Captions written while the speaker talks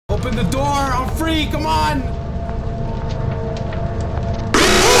Open the door. I'm free. Come on.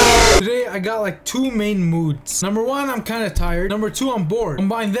 Today, I got like two main moods. Number one, I'm kind of tired. Number two, I'm bored.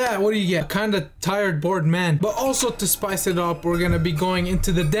 Combine that, what do you get? Kind of tired, bored man. But also to spice it up, we're gonna be going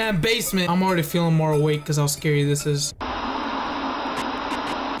into the damn basement. I'm already feeling more awake because how scary this is.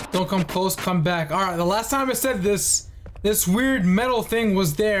 Don't come close, come back. Alright, the last time I said this weird metal thing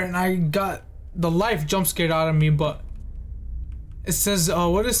was there and I got the life jump scared out of me, but it says,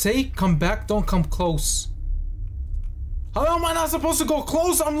 what does it say? Come back, don't come close. How am I not supposed to go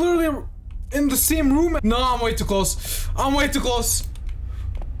close? I'm literally in the same room. No, I'm way too close. I'm way too close.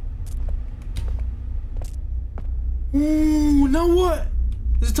 Ooh, now what?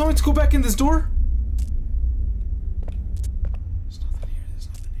 Does it tell me to go back in this door? There's nothing here. There's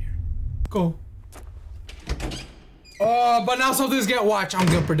nothing here. Go. Oh, but now something's gonna watch. I'm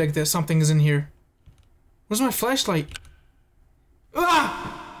gonna predict this. Something is in here. Where's my flashlight?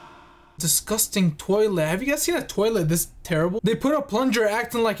 Ah! Disgusting toilet. Have you guys seen a toilet this terrible? They put a plunger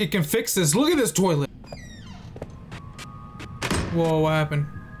acting like it can fix this. Look at this toilet. Whoa, what happened?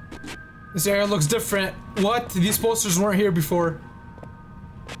 This area looks different. What? These posters weren't here before.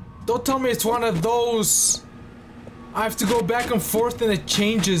 Don't tell me it's one of those. I have to go back and forth and it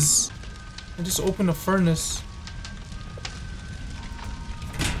changes. I just opened a furnace.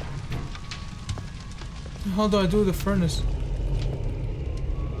 How do I do the furnace?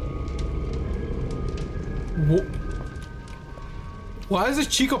 Why is the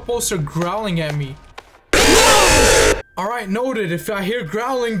Chica poster growling at me? Alright, noted. If I hear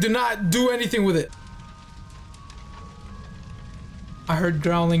growling, do not do anything with it. I heard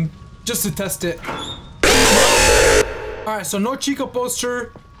growling just to test it. Alright, so no Chica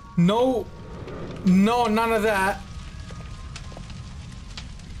poster. No, none of that.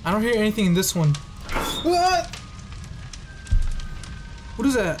 I don't hear anything in this one. What? What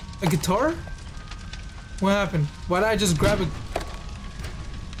is that? A guitar? What happened? Why did I just grab it?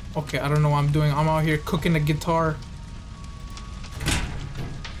 Okay, I don't know what I'm doing. I'm out here cooking a guitar.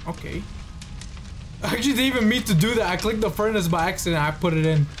 Okay. I actually didn't even mean to do that. I clicked the furnace by accident. I put it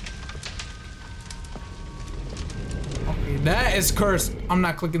in. Okay, that is cursed. I'm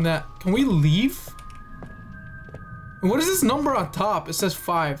not clicking that. Can we leave? What is this number on top? It says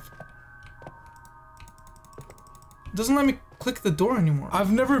 5. It doesn't let me click the door anymore.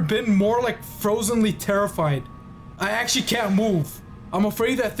 I've never been more like frozenly terrified. I actually can't move. I'm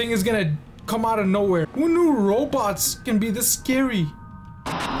afraid that thing is gonna come out of nowhere. Who knew robots can be this scary?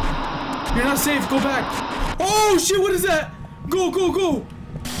 You're not safe, go back. Oh shit, what is that? Go, go, go.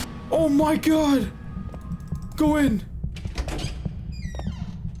 Oh my god. Go in.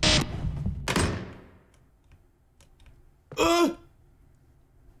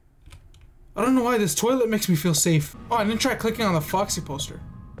 I don't know why this toilet makes me feel safe. Oh, I didn't try clicking on the Foxy poster.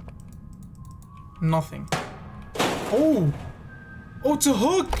 Nothing. Oh! Oh, it's a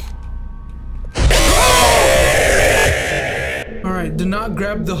hook! Alright, do not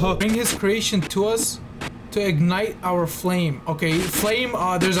grab the hook. Bring his creation to us to ignite our flame. Okay, flame,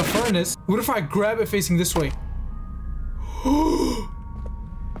 there's a furnace. What if I grab it facing this way?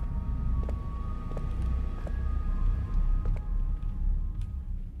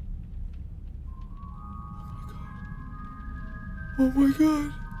 Oh my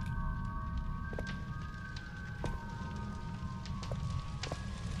god.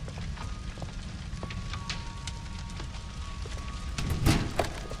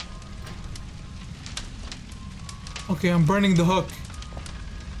 Okay, I'm burning the hook.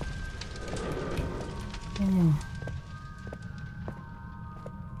 Oh.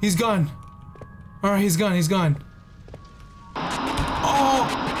 He's gone. Alright, he's gone, he's gone. Oh!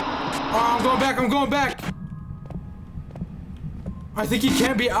 Oh, I'm going back, I'm going back! I think he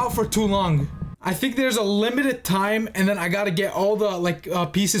can't be out for too long. I think there's a limited time and then I gotta get all the like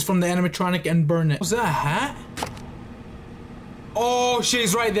pieces from the animatronic and burn it. Was that a hat? Oh,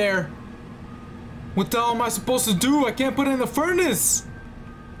 she's right there. What the hell am I supposed to do? I can't put it in the furnace.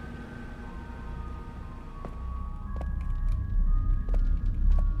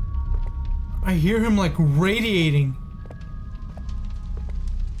 I hear him like radiating.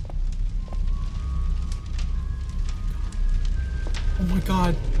 Oh my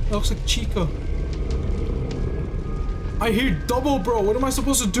god, that looks like Chica. I hear double, bro. What am I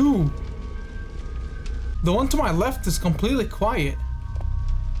supposed to do? The one to my left is completely quiet.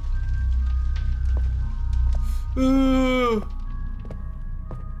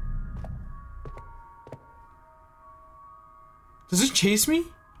 Does it chase me?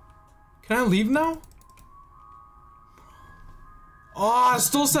 Can I leave now? Oh, it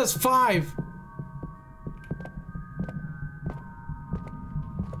still says 5.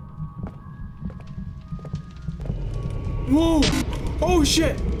 Whoa! Oh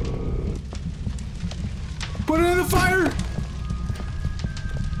shit! Put it in the fire!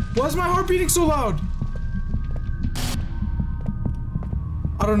 Why is my heart beating so loud?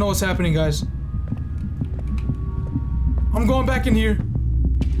 I don't know what's happening, guys. I'm going back in here.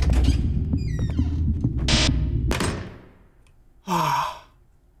 Ah.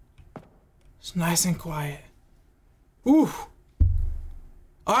 It's nice and quiet. Ooh.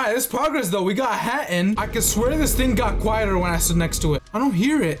 Alright, there's progress though. We got a hat in. I can swear this thing got quieter when I stood next to it. I don't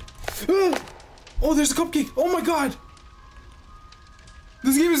hear it. Oh, there's a cupcake. Oh my god.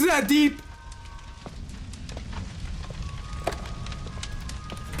 This game is that deep.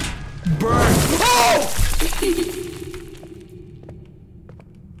 Burn. Oh!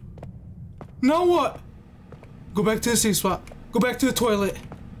 Now what? Go back to the safe spot. Go back to the toilet.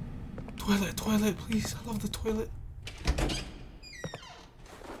 Toilet, please. I love the toilet.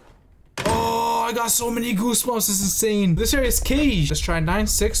 Oh, I got so many goosebumps. This is insane. This area is caged. Let's try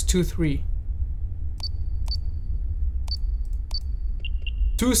 9623.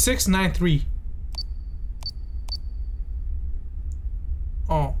 2693.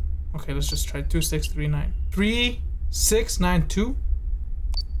 Oh, okay. Let's just try 2639. 3692.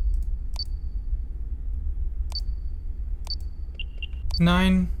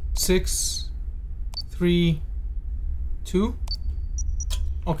 9632.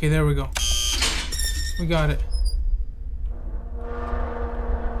 Okay, there we go. We got it.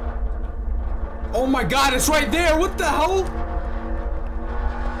 Oh my god, it's right there! What the hell?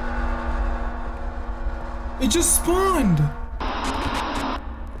 It just spawned!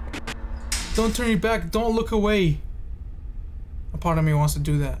 Don't turn your back, don't look away. A part of me wants to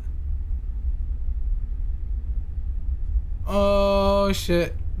do that. Oh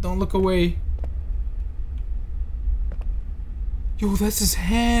shit, don't look away. Yo, that's his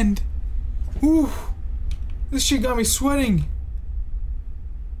hand. Ooh, this shit got me sweating.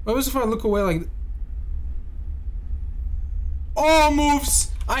 What was if I look away like... Oh,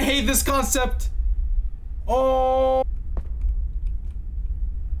 moves! I hate this concept. Oh.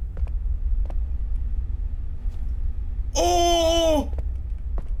 Oh!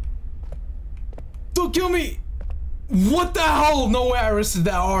 Don't kill me! What the hell? No way I rested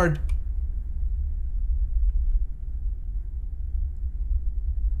that hard.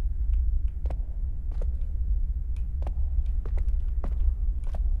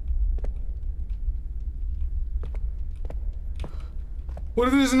 What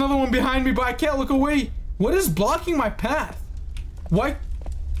if there's another one behind me, but I can't look away? What is blocking my path? Why?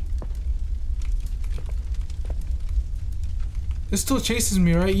 It still chases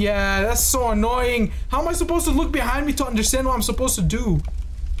me, right? Yeah, that's so annoying. How am I supposed to look behind me to understand what I'm supposed to do?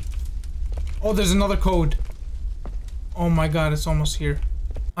 Oh, there's another code. Oh my god, it's almost here.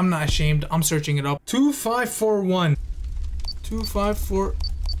 I'm not ashamed. I'm searching it up. 2541. 254.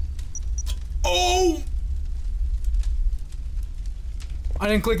 Oh! I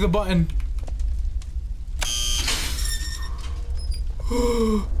didn't click the button.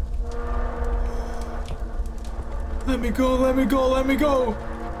 Let me go, let me go, let me go.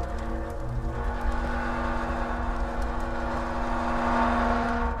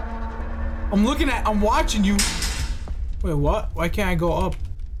 I'm watching you. Wait, what? Why can't I go up?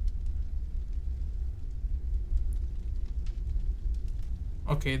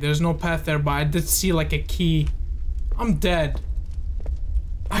 Okay, there's no path there, but I did see like a key. I'm dead.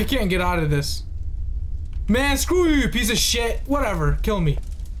 I can't get out of this. Man, screw you, you piece of shit. Whatever, kill me.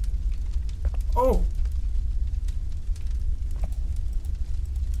 Oh.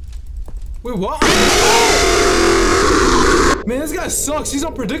 Wait, what? Man, this guy sucks. He's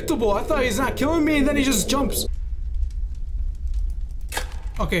unpredictable. I thought he's not killing me and then he just jumps.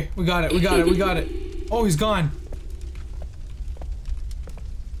 Okay, we got it, we got it, we got it. Oh, he's gone.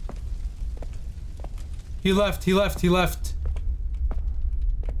 He left, he left, he left.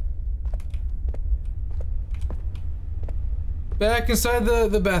 Back inside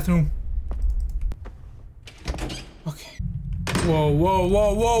the bathroom. Okay. Whoa, whoa,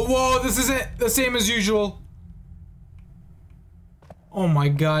 whoa, whoa, whoa! This isn't the same as usual. Oh my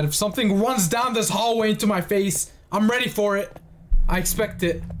god, if something runs down this hallway into my face, I'm ready for it. I expect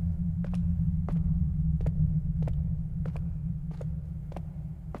it.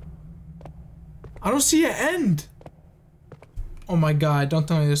 I don't see an end. Oh my god, don't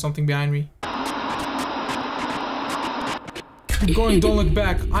tell me there's something behind me. Keep going, don't look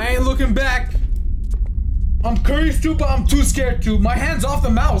back. I ain't looking back. I'm curious to, but I'm too scared to. My hand's off the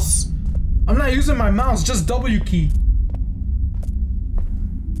mouse. I'm not using my mouse, just W key.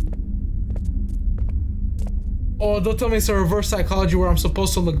 Oh, don't tell me it's a reverse psychology where I'm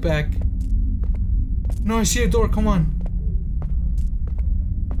supposed to look back. No, I see a door, come on.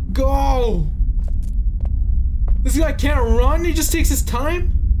 Go! This guy can't run, he just takes his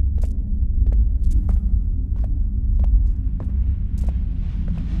time?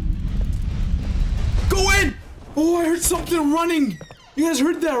 Go in! Oh, I heard something running! You guys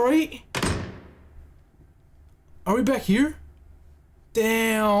heard that, right? Are we back here?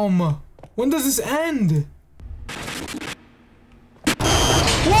 Damn! When does this end?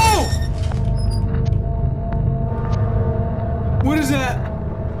 Whoa! What is that?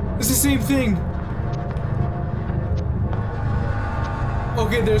 It's the same thing.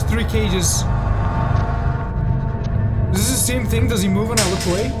 Okay, there's 3 cages. Is this the same thing? Does he move when I look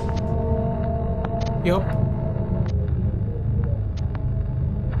away? Yup.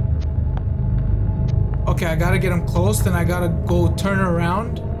 Okay, I gotta get him close, then I gotta go turn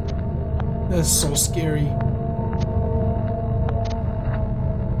around. That's so scary.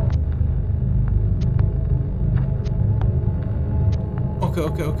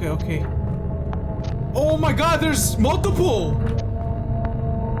 Okay. Oh my god, there's multiple!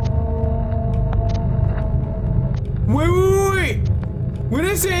 Wait. We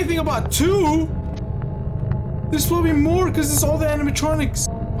didn't say anything about 2. There's probably more because it's all the animatronics.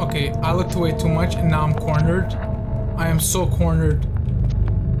 Okay, I looked away too much and now I'm cornered. I am so cornered.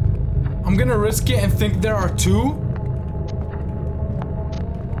 I'm gonna risk it and think there are 2.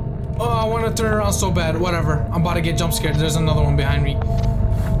 Oh, I want to turn around so bad. Whatever. I'm about to get jump scared. There's another one behind me.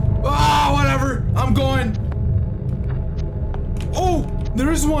 Ah, whatever. I'm going. Oh,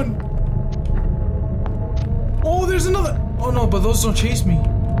 there is one. Oh, there's another. Oh no, but those don't chase me.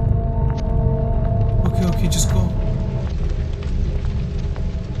 Okay, just go.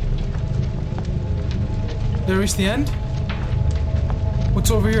 Did I reach the end?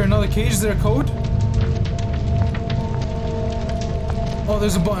 What's over here? Another cage? Is there a code? Oh,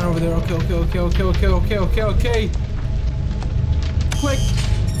 there's a button over there. Okay. Click.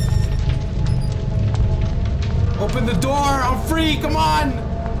 Open the door. I'm free. Come on.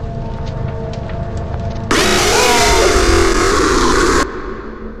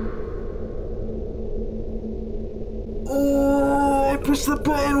 Oh, I pushed the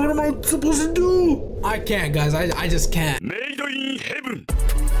button. What am I supposed to do? I can't, guys. I just can't. Made in heaven.